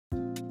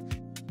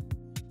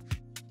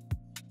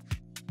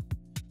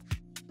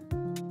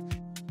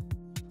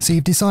So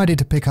you've decided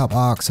to pick up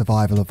Ark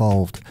Survival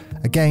Evolved,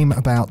 a game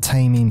about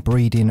taming,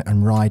 breeding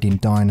and riding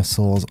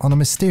dinosaurs on a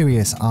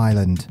mysterious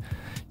island.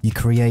 You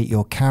create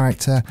your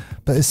character,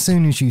 but as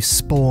soon as you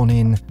spawn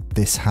in,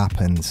 this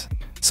happens.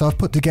 So I've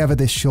put together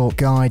this short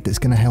guide that's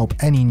going to help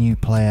any new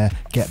player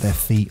get their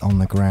feet on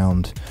the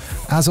ground.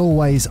 As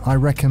always, I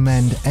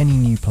recommend any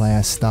new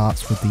player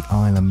starts with the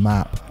island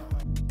map.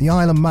 The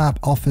island map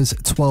offers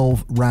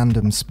 12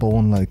 random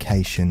spawn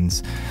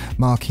locations,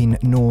 marking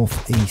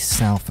north, east,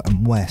 south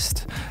and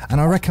west,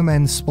 and I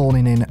recommend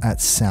spawning in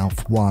at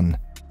South 1.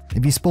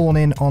 If you spawn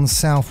in on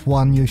South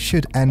 1, you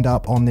should end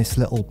up on this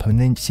little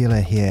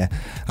peninsula here,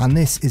 and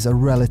this is a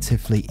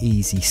relatively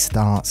easy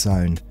start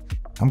zone.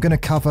 I'm going to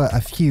cover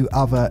a few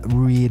other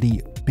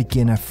really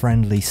beginner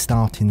friendly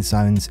starting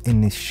zones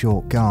in this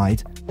short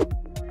guide.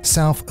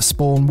 South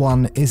Spawn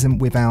 1 isn't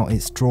without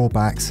its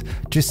drawbacks.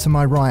 Just to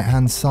my right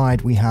hand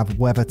side we have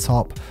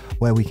Weathertop,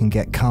 where we can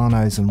get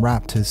Carnos and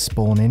Raptors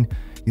spawning.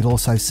 You'll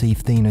also see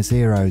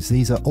Thenozeros.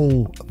 These are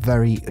all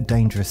very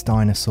dangerous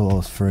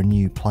dinosaurs for a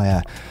new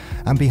player.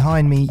 And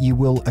behind me you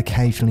will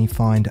occasionally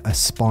find a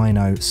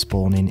Spino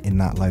spawning in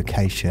that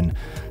location.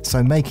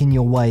 So making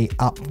your way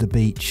up the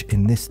beach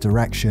in this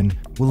direction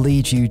will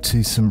lead you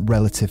to some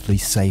relatively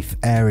safe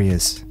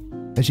areas.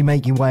 As you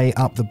make your way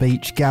up the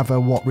beach, gather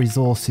what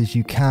resources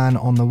you can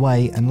on the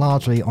way, and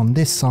largely on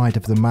this side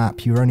of the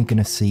map you're only going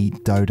to see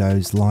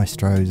dodos,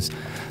 lystros,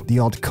 the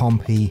odd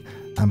compy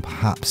and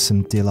perhaps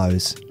some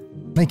dillos.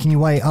 Making your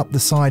way up the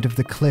side of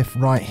the cliff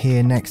right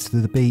here next to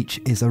the beach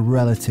is a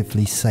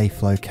relatively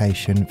safe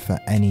location for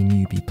any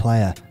newbie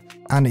player,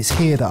 and it's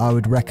here that I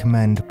would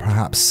recommend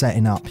perhaps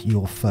setting up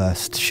your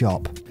first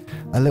shop.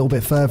 A little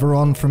bit further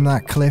on from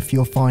that cliff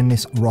you'll find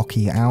this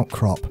rocky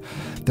outcrop.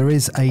 There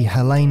is a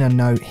Helena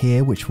note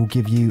here which will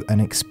give you an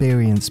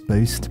experience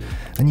boost,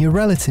 and you're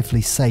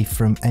relatively safe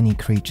from any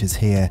creatures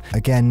here.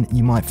 Again,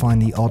 you might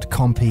find the odd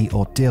compy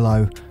or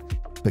dillo,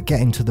 but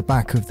getting to the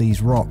back of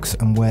these rocks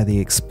and where the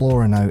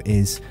explorer note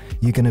is,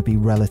 you're going to be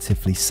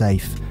relatively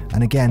safe.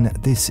 And again,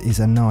 this is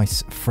a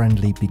nice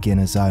friendly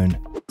beginner zone.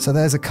 So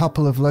there's a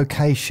couple of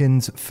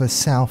locations for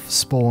South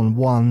Spawn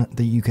 1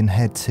 that you can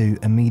head to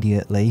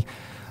immediately.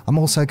 I'm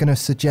also going to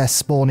suggest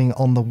spawning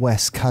on the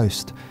west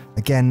coast.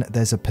 Again,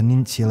 there's a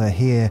peninsula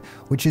here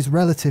which is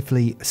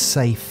relatively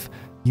safe.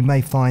 You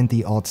may find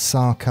the odd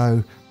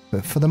Sarco,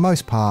 but for the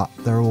most part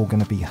they're all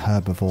going to be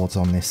herbivores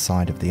on this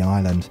side of the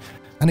island.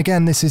 And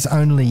again, this is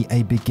only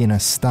a beginner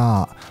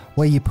start.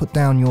 Where you put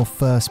down your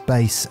first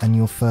base and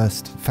your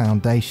first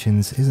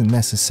foundations isn't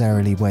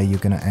necessarily where you're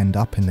going to end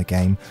up in the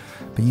game,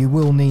 but you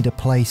will need a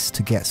place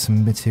to get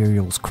some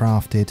materials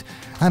crafted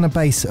and a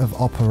base of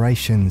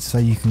operations so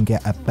you can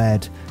get a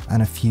bed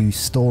and a few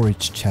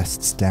storage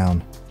chests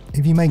down.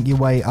 If you make your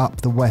way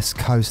up the west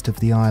coast of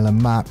the island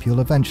map,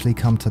 you'll eventually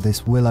come to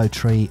this willow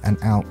tree and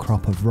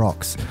outcrop of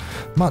rocks.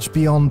 Much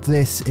beyond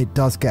this, it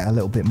does get a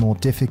little bit more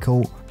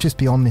difficult. Just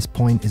beyond this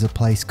point is a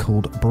place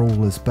called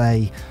Brawler's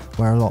Bay,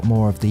 where a lot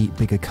more of the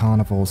bigger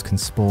carnivores can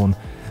spawn,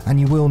 and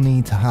you will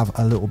need to have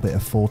a little bit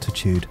of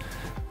fortitude.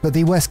 But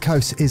the west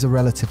coast is a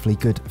relatively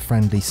good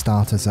friendly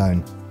starter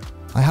zone.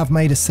 I have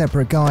made a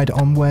separate guide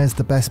on where's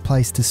the best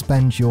place to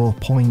spend your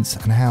points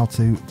and how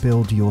to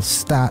build your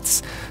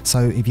stats,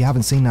 so if you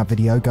haven't seen that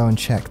video, go and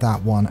check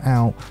that one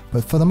out.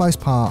 But for the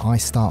most part I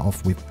start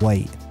off with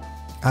weight.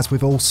 As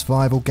with all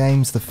survival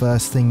games, the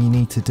first thing you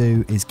need to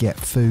do is get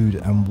food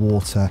and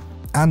water.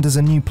 And as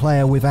a new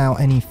player without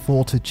any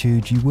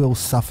fortitude, you will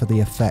suffer the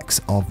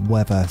effects of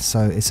weather, so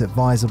it's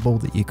advisable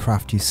that you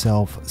craft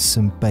yourself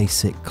some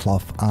basic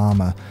cloth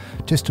armour,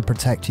 just to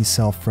protect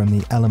yourself from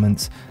the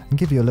elements and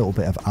give you a little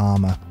bit of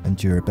armour and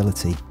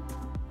durability.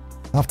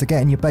 After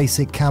getting your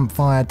basic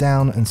campfire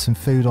down and some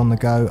food on the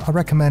go, I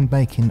recommend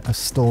making a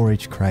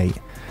storage crate.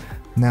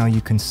 Now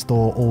you can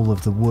store all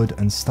of the wood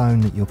and stone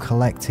that you're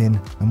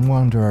collecting and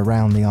wander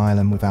around the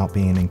island without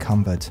being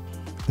encumbered.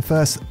 The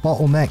first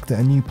bottleneck that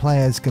a new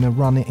player is going to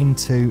run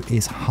into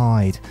is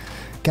hide.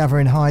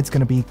 Gathering hide is going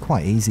to be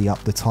quite easy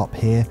up the top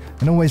here,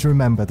 and always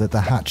remember that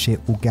the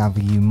hatchet will gather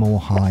you more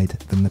hide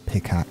than the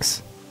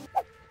pickaxe.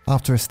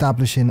 After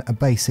establishing a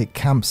basic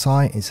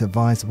campsite, it's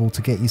advisable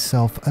to get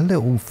yourself a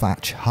little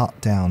thatch hut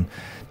down.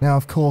 Now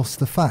of course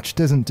the thatch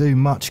doesn't do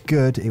much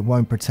good, it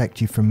won't protect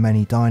you from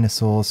many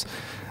dinosaurs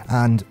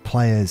and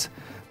players,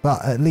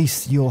 but at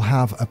least you'll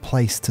have a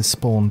place to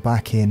spawn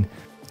back in.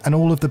 And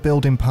all of the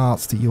building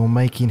parts that you're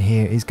making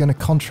here is going to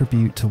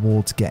contribute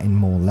towards getting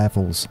more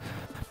levels.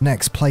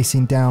 Next,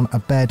 placing down a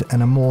bed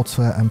and a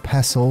mortar and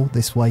pestle.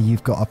 This way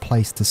you've got a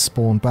place to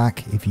spawn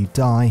back if you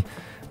die.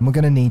 And we're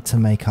going to need to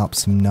make up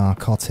some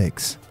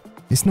narcotics.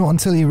 It's not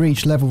until you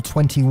reach level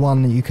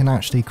 21 that you can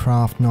actually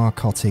craft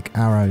narcotic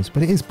arrows,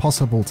 but it is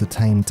possible to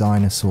tame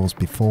dinosaurs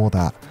before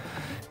that.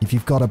 If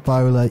you've got a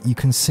bowler, you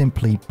can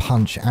simply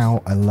punch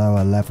out a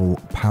lower level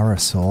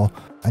parasaur,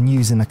 and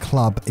using a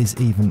club is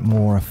even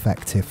more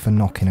effective for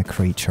knocking a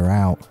creature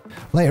out.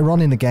 Later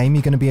on in the game,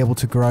 you're going to be able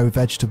to grow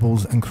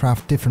vegetables and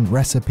craft different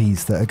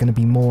recipes that are going to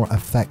be more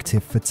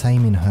effective for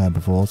taming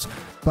herbivores,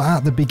 but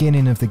at the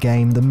beginning of the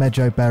game, the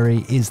Mejo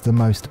Berry is the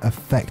most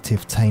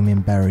effective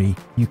taming berry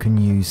you can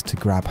use to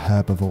grab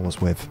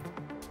herbivores with.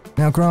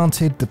 Now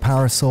granted, the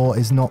Parasaur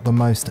is not the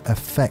most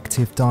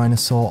effective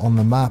dinosaur on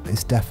the map,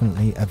 it's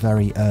definitely a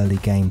very early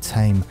game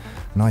tame,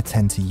 and I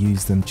tend to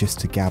use them just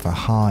to gather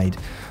hide.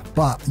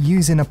 But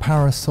using a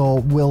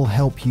Parasaur will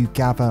help you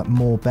gather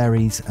more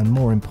berries and,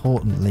 more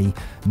importantly,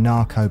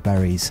 narco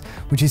berries,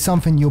 which is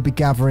something you'll be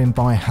gathering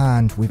by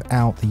hand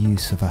without the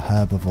use of a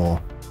herbivore.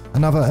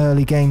 Another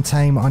early game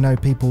tame I know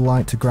people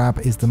like to grab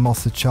is the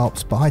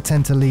Mosachops, but I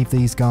tend to leave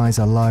these guys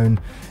alone.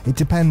 It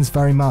depends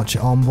very much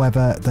on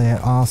whether they're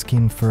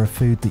asking for a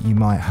food that you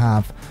might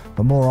have,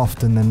 but more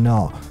often than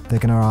not, they're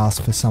going to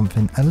ask for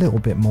something a little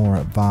bit more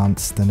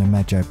advanced than a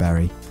Mejo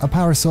Berry. A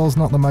Parasaur's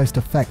not the most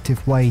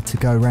effective way to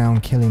go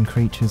around killing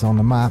creatures on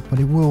the map, but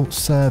it will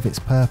serve its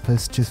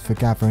purpose just for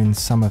gathering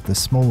some of the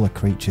smaller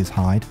creatures'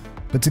 hide.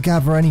 But to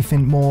gather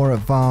anything more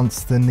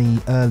advanced than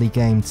the early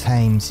game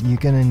tames, you're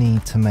going to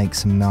need to make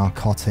some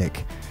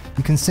narcotic.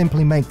 You can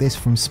simply make this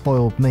from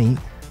spoiled meat,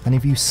 and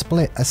if you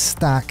split a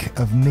stack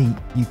of meat,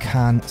 you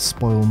can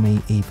spoil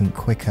meat even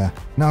quicker.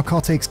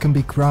 Narcotics can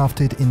be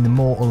crafted in the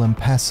Mortal and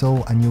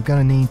Pestle, and you're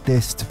going to need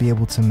this to be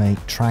able to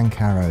make trank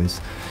arrows.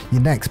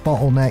 Your next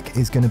bottleneck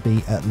is going to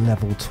be at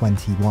level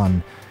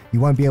 21. You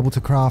won't be able to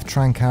craft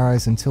trank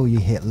arrows until you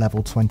hit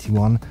level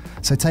 21,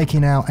 so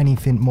taking out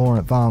anything more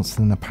advanced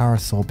than the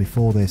Parasaur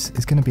before this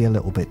is going to be a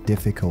little bit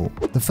difficult.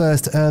 The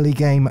first early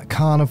game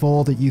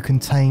carnivore that you can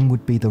tame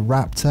would be the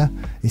Raptor.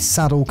 His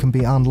saddle can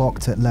be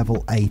unlocked at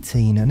level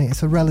 18 and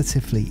it's a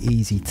relatively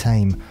easy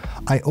tame.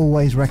 I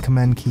always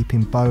recommend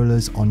keeping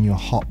bowlers on your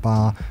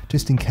hotbar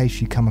just in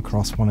case you come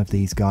across one of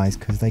these guys,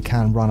 because they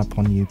can run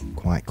upon you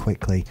quite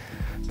quickly.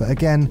 But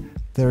again,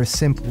 they're a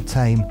simple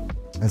tame,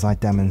 as I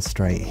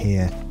demonstrate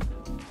here.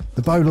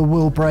 The bowler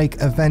will break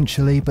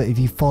eventually, but if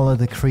you follow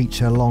the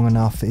creature long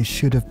enough, it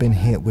should have been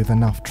hit with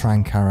enough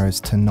trank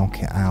arrows to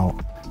knock it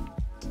out.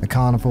 A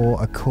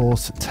carnivore, of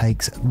course,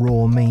 takes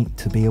raw meat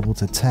to be able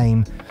to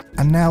tame,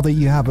 and now that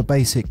you have a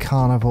basic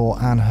carnivore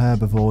and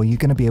herbivore, you're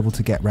going to be able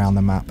to get around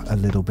the map a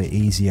little bit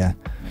easier.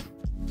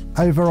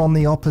 Over on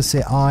the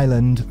opposite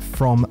island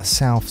from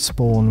South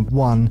Spawn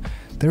 1,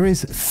 there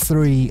is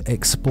 3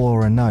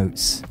 explorer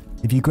notes.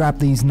 If you grab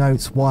these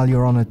notes while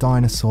you're on a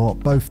dinosaur,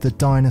 both the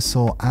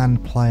dinosaur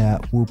and player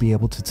will be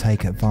able to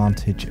take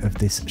advantage of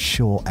this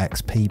short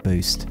XP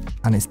boost,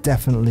 and it's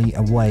definitely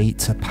a way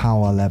to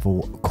power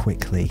level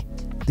quickly.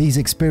 These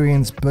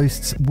experience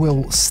boosts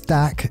will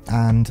stack,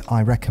 and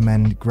I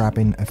recommend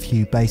grabbing a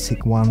few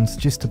basic ones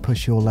just to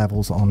push your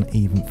levels on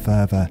even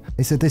further.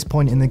 It's at this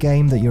point in the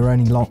game that you're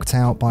only locked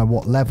out by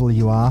what level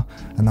you are,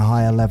 and the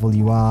higher level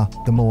you are,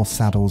 the more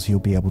saddles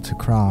you'll be able to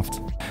craft.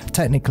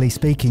 Technically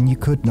speaking, you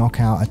could knock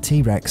out a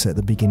T-Rex at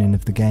the beginning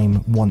of the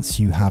game once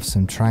you have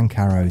some trank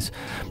arrows,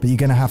 but you're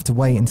going to have to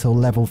wait until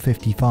level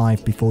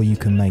 55 before you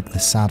can make the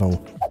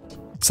saddle.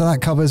 So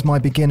that covers my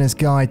Beginner's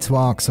Guide to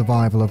Ark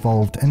Survival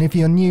Evolved, and if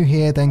you're new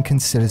here then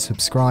consider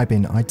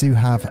subscribing. I do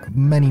have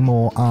many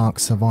more Ark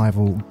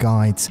survival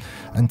guides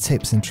and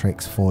tips and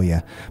tricks for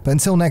you. But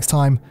until next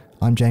time,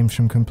 I'm James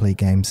from Complete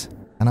Games,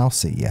 and I'll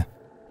see you.